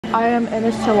I am in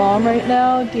a salon right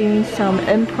now doing some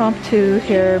impromptu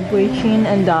hair bleaching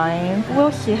and dyeing.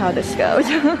 We'll see how this goes.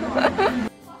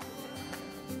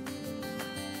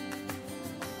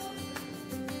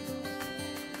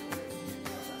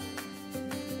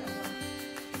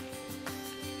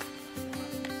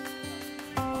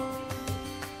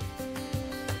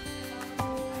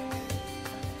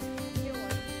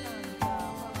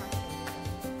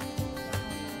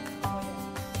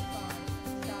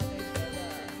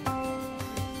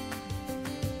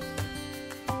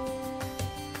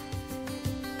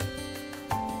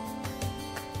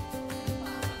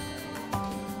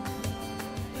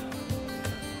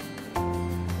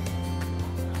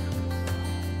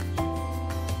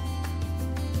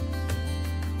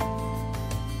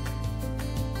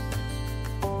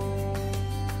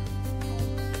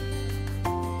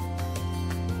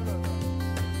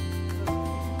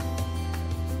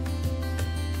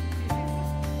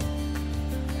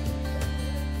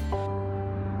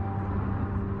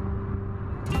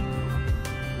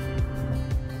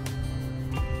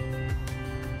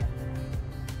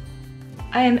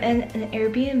 I am in an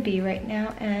Airbnb right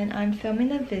now and I'm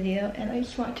filming a video, and I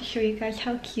just want to show you guys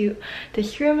how cute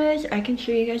this room is. I can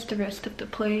show you guys the rest of the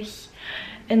place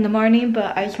in the morning,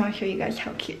 but I just want to show you guys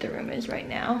how cute the room is right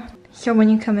now. So when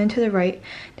you come in to the right,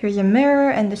 there's a mirror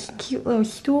and this cute little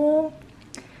stool,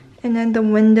 and then the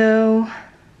window,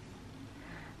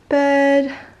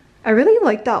 bed. I really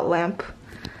like that lamp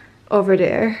over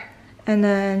there, and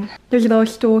then there's a little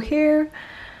stool here,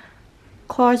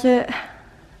 closet,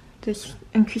 this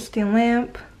interesting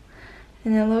lamp,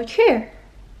 and then a little chair.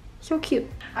 So cute.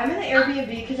 I'm in the Airbnb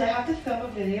because I have to film a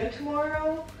video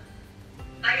tomorrow.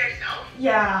 By yourself?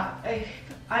 Yeah,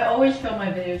 I always film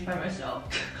my videos by myself.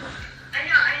 I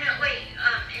know. Wait,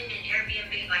 in an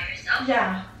Airbnb by yourself?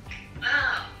 Yeah.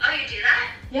 Oh, you do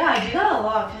that? Yeah, I do that a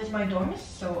lot because my dorm is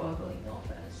so ugly, no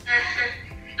offense. I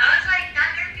was like,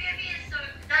 that Airbnb is so,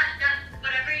 that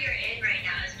whatever you're in right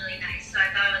now is really nice, so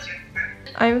I thought it was your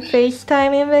first. I'm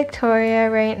FaceTiming Victoria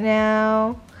right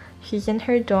now. She's in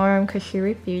her dorm because she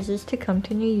refuses to come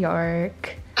to New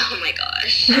York. Oh my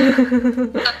gosh.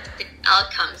 I'll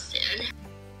come soon.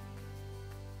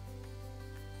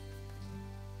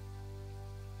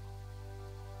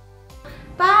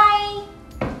 Bye!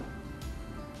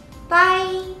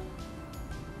 Bye!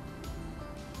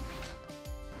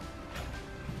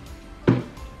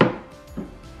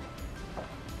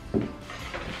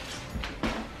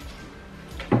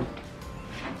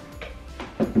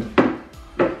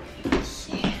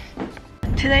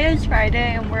 Today is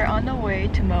Friday and we're on the way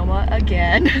to MOMA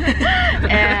again.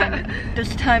 And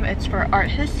this time it's for art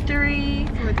history.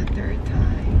 For the third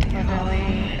time.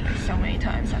 Literally so many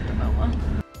times at the MOMA.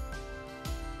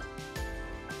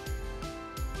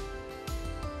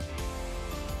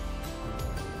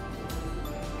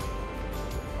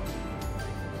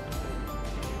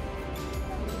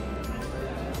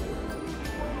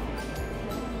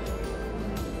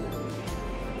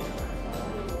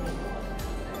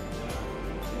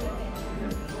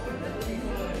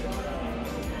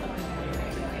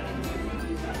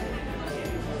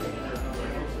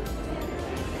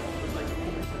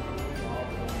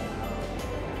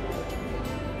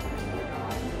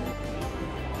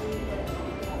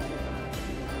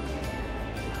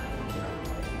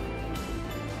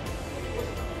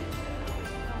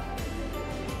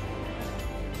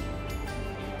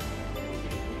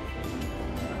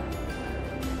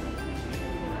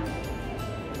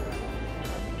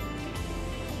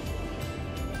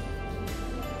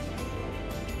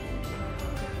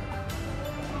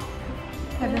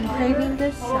 I've been craving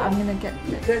this, so I'm gonna get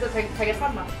this. 그래서 되게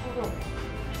싼 맛.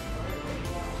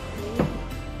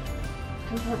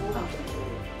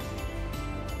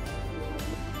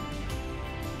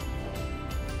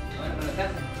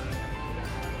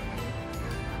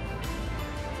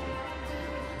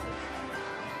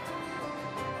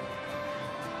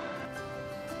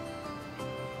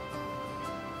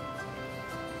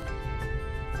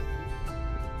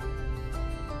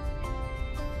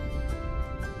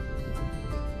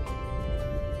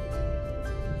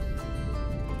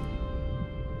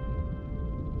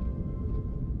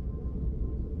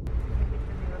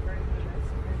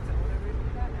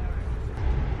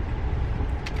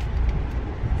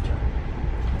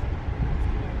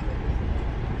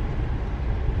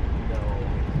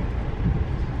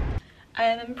 I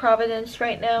am in Providence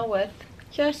right now with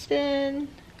Justin,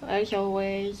 as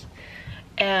always.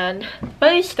 And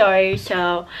funny story,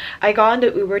 so I got on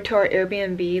the Uber to our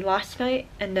Airbnb last night,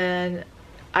 and then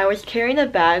I was carrying a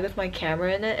bag with my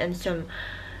camera in it and some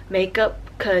makeup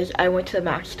because I went to the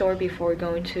Mac store before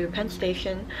going to Penn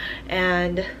Station,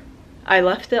 and I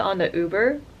left it on the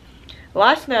Uber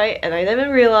last night and I didn't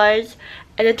realize,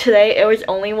 and then today it was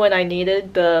only when I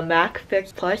needed the Mac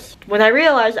Fix Plus when I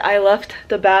realized I left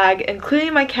the bag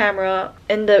including my camera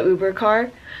in the Uber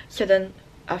car. So then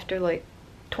after like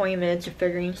 20 minutes of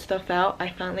figuring stuff out, I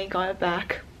finally got it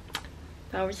back.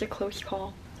 That was a close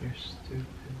call. You're stupid.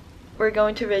 We're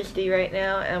going to YESSTYLE right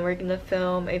now and we're gonna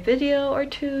film a video or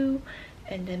two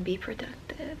and then be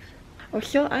productive.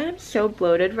 Also, I am so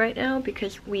bloated right now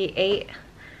because we ate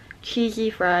cheesy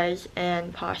fries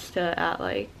and pasta at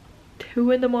like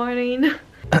 2 in the morning.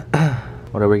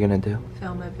 What are we gonna do?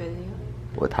 Film a video.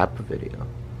 What type of video?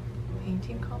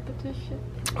 Painting competition.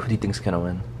 Who do you think's gonna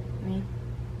win? Me.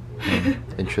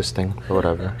 Interesting, but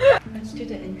whatever. Let's do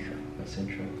the intro. What's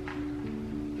intro? I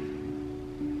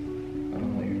don't know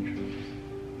what your intro is.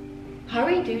 How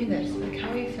are you doing this? Like,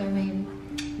 how are you filming?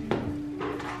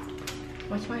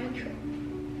 What's my intro?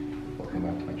 Welcome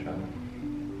back to my channel.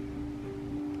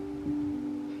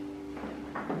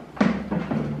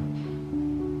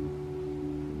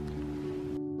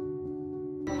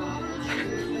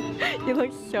 You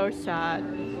look so sad.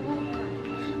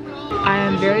 I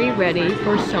am very ready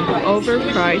for some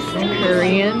overpriced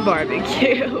Korean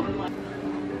barbecue.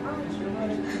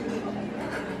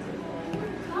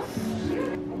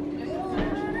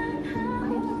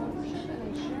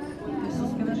 This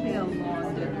is gonna be a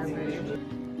long dinner, babe.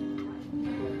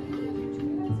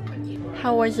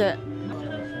 How was it?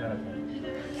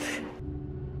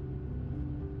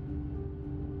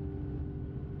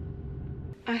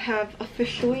 I have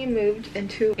officially moved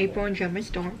into April and Gemma's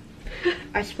dorm.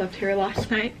 I slept here last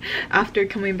night after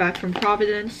coming back from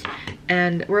Providence,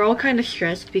 and we're all kind of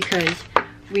stressed because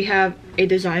we have a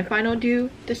design final due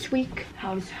this week.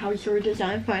 How's your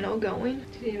design final going?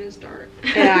 Didn't even start.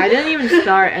 Yeah, I didn't even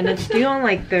start, and it's due on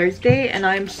like Thursday, and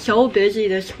I'm so busy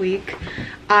this week.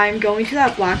 I'm going to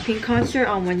that Blackpink concert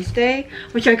on Wednesday,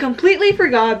 which I completely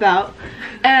forgot about,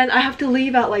 and I have to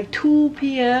leave at like 2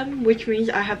 p.m, which means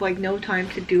I have like no time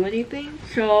to do anything.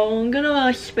 So I'm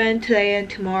gonna spend today and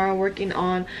tomorrow working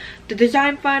on the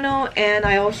design final, and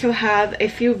I also have a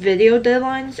few video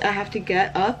deadlines I have to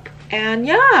get up. And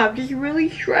yeah, I'm just really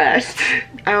stressed.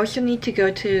 I also need to go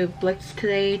to Blix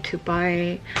today to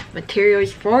buy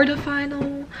materials for the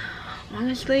final.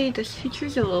 Honestly, this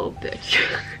teacher's a little bitch.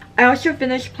 I also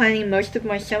finished planning most of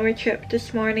my summer trip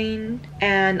this morning,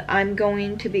 and I'm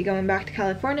going to be going back to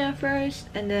California first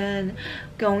and then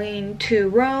going to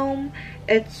Rome.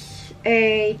 It's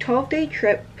a 12-day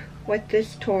trip with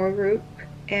this tour group,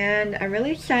 and I'm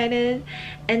really excited.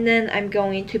 And then I'm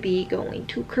going to be going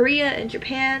to Korea and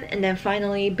Japan, and then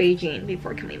finally Beijing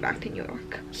before coming back to New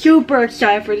York. Super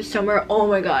excited for the summer. Oh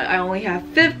my god, I only have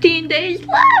 15 days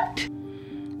left. Oh,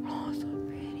 so pretty.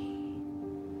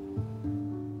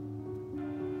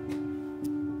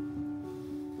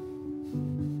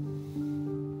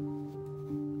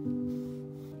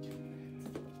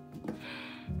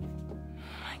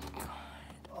 My god.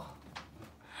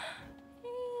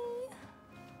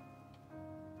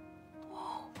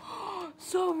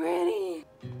 So pretty.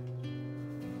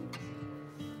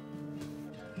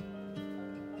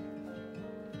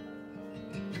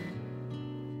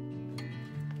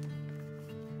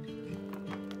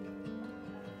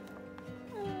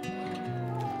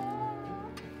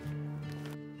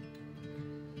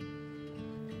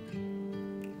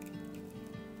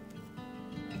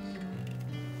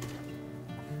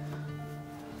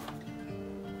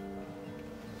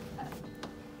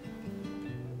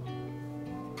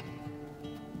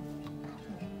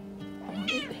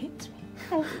 It hates me.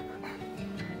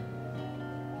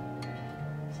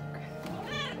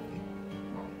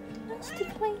 That's the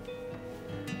plate.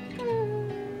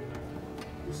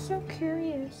 I'm so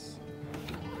curious.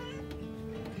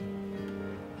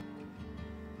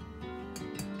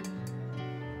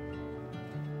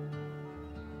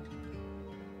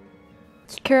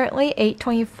 It's currently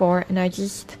 8:24 and I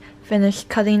just finished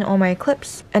cutting all my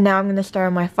clips, and now I'm gonna start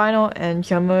on my final, and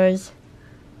Gemma's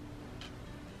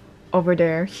over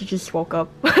there. She just woke up.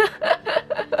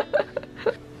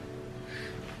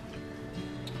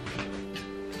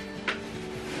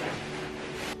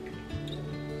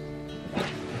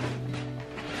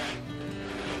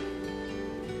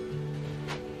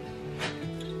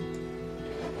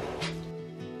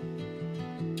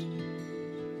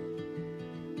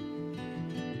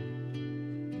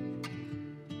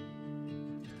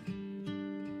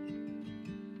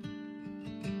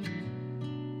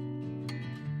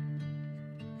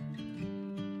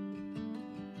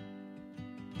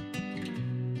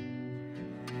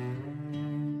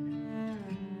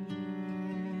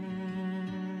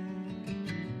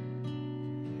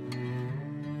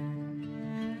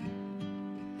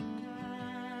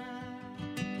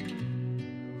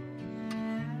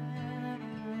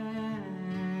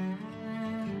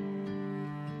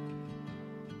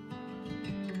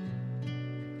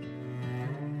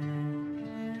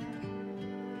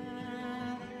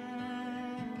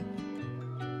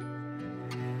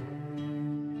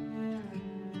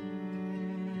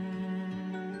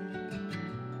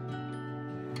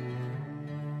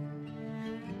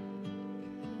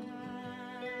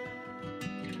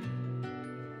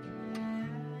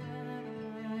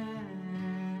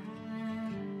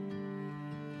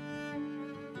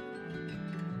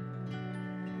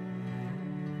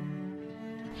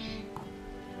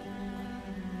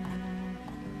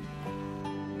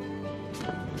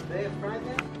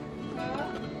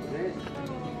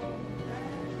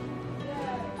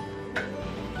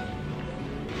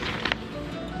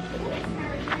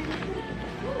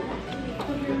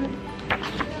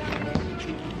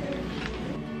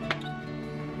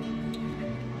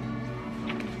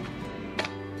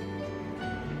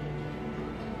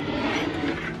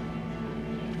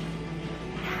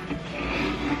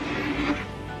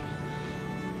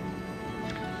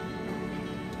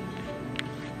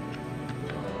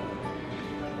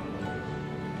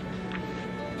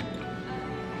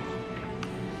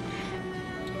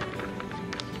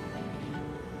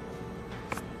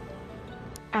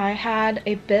 I had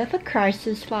a bit of a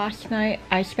crisis last night.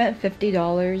 I spent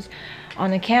 $50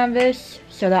 on a canvas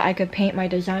so that I could paint my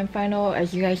design final,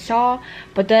 as you guys saw,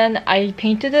 but then I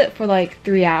painted it for like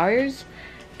 3 hours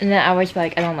and then I was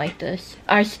like, I don't like this.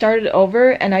 I started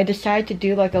over and I decided to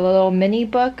do like a little mini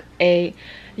book, a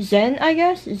Zine, I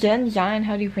guess? Zine,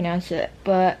 how do you pronounce it?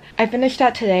 But I finished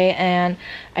that today and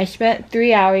I spent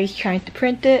 3 hours trying to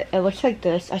print it. It looks like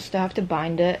this. I still have to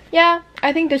bind it. Yeah,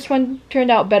 I think this one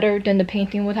turned out better than the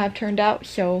painting would have turned out,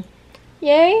 so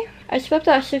yay. I slept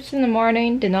at 6 in the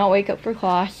morning, did not wake up for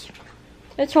class.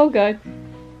 It's all good.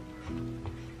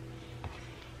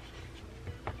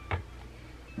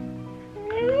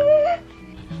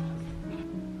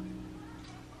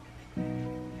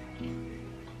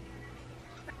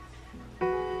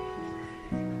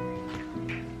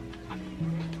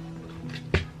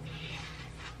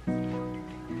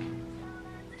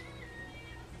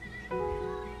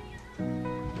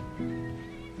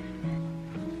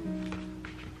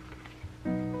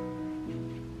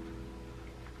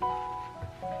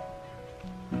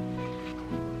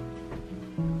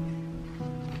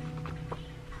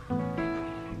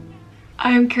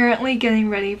 I am currently getting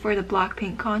ready for the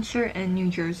Blackpink concert in New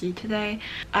Jersey today.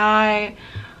 I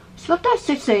slept at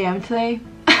 6 a.m. today.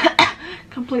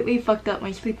 Completely fucked up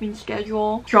my sleeping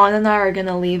schedule. John and I are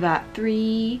gonna leave at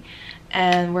 3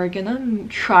 and we're gonna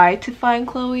try to find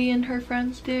Chloe and her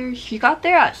friends there. She got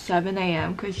there at 7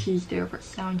 a.m. because she's there for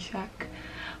sound check.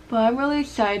 But I'm really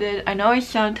excited. I know I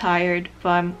sound tired,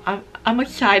 but I'm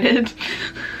excited.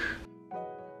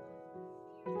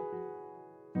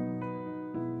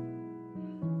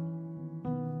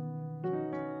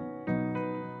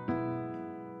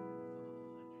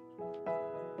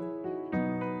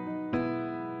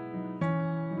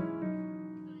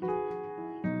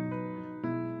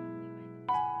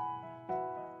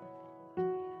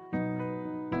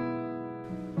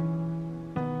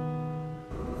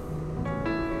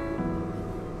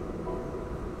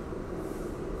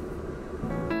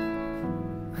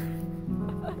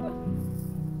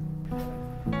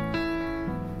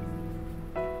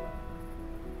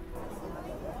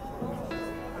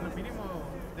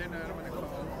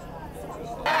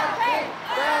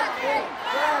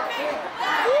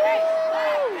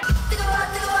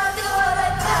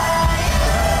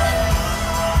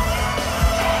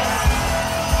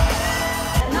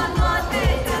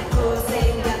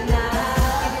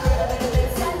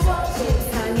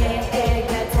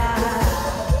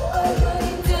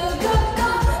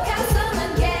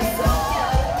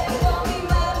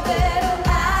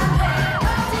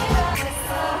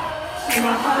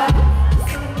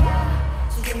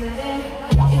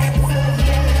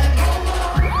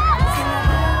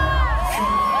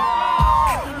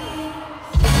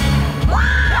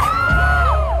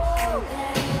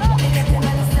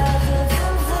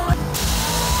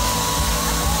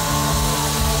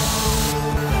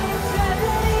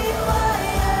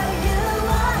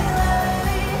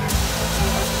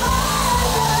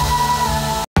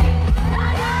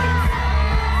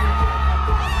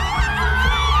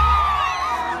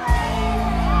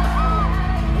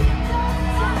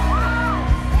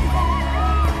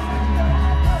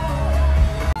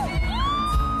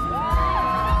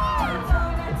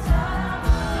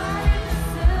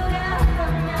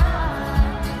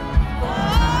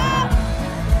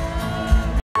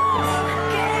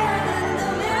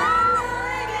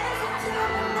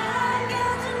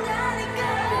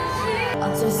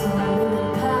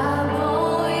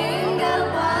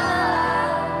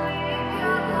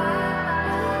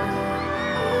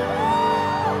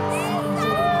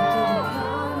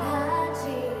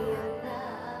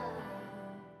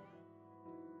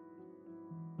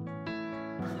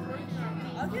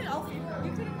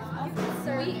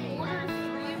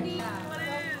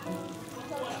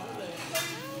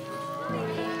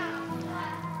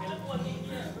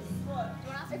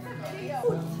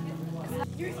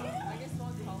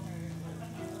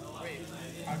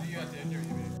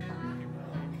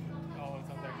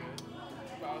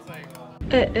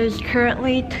 It is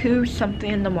currently 2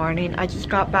 something in the morning. I just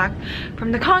got back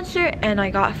from the concert and I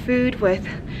got food with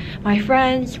my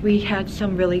friends. We had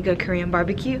some really good Korean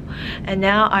barbecue and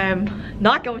now I am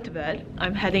not going to bed.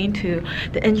 I'm heading to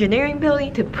the engineering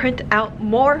building to print out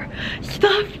more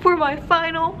stuff for my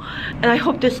final, and I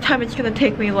hope this time it's gonna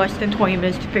take me less than 20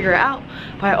 minutes to figure it out,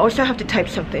 but I also have to type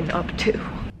something up too.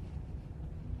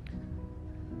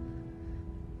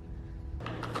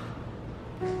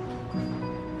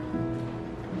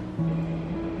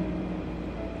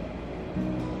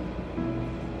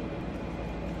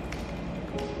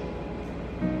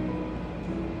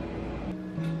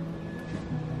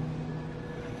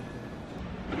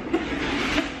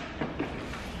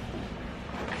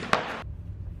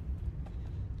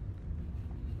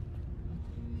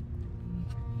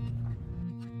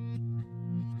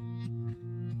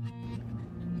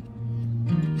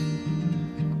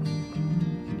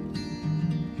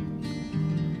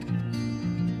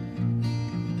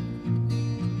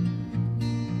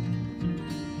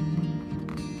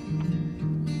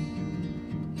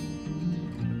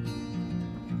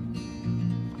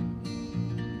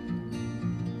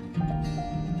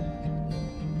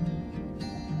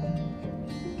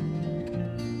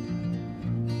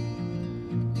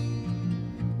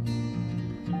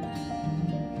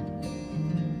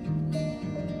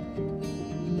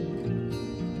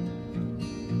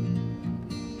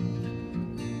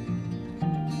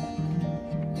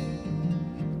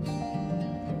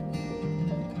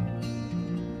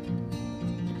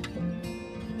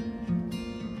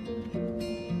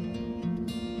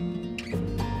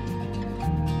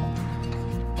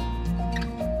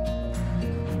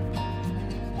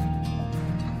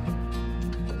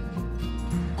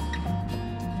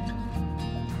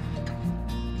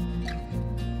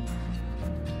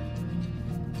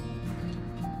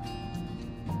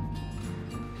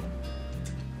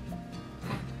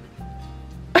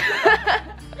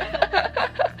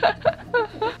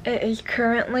 It is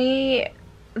currently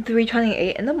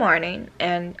 3:28 in the morning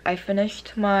and I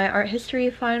finished my art history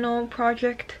final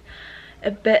project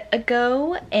a bit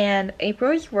ago and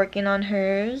April is working on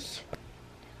hers.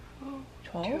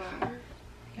 12?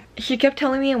 She kept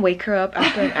telling me to wake her up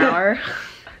after an hour.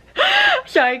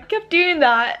 So I kept doing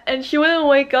that and she wouldn't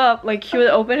wake up. Like, she would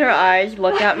open her eyes,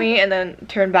 look at me, and then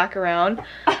turn back around.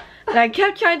 And I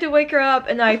kept trying to wake her up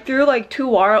and I threw like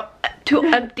two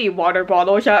empty water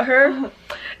bottles at her.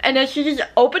 And then she just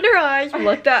opened her eyes,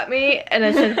 looked at me, and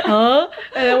then said, huh?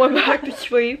 And then went back to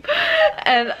sleep.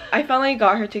 And I finally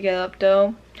got her to get up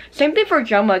though. Same thing for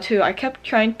Gemma too. I kept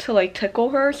trying to like tickle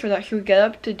her so that she would get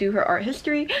up to do her art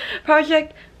history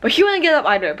project. But she wouldn't get up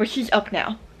either, but she's up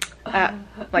now at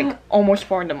like almost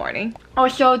 4 in the morning.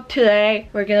 Also today,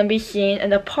 we're gonna be seeing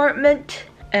an apartment.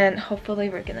 And hopefully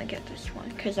we're gonna get this one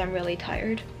because I'm really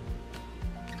tired.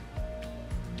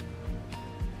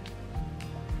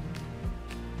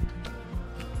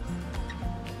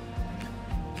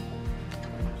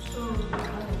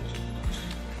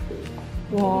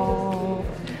 Wow.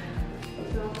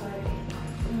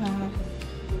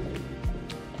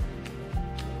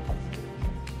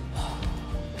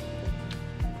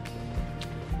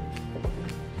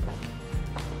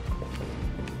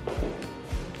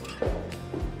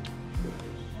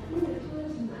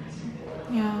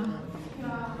 Yeah.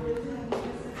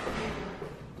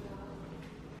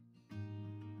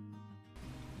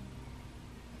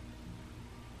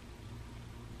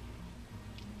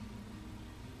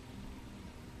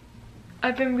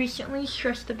 I've been recently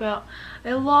stressed about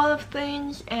a lot of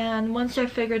things, and once I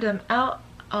figured them out,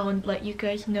 I'll let you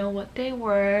guys know what they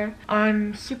were.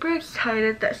 I'm super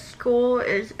excited that school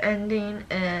is ending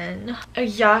in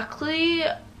exactly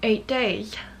 8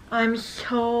 days. I'm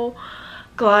so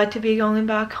glad to be going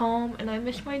back home, and I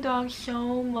miss my dog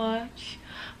so much,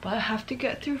 but I have to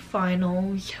get through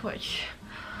finals, which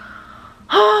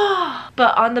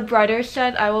but on the brighter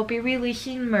side, I will be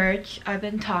releasing merch. I've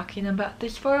been talking about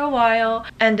this for a while,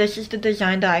 and this is the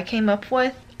design that I came up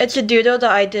with. It's a doodle that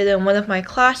I did in one of my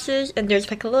classes, and there's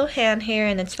like a little hand here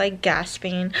and it's like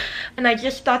gasping, and I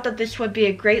just thought that this would be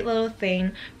a great little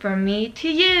thing from me to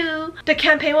you. The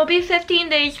campaign will be 15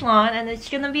 days long and it's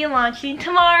gonna be launching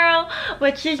tomorrow,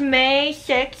 which is May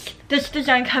 6th. This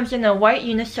design comes in a white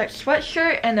unisex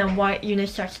sweatshirt and a white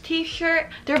unisex t-shirt.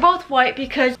 They're both white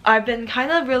because I've been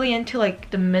kind of really into like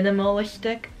the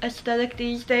minimalistic aesthetic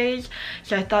these days,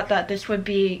 so I thought that this would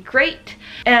be great.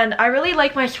 And I really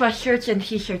like my sweatshirts and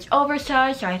t-shirts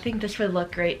oversized, so I think this would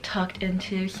look great tucked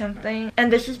into something.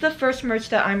 And this is the first merch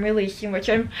that I'm releasing, which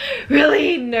I'm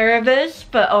really nervous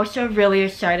but also really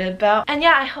excited about. And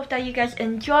yeah, I hope that you guys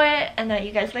enjoy it and that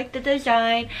you guys like the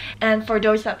design. And for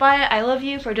those that buy it, I love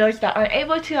you. For those that aren't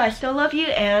able to, I still love you,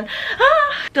 and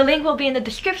the link will be in the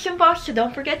description box, so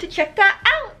don't forget to check that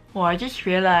out. Well, I just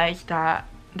realized that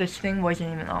this thing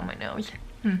wasn't even on my nose.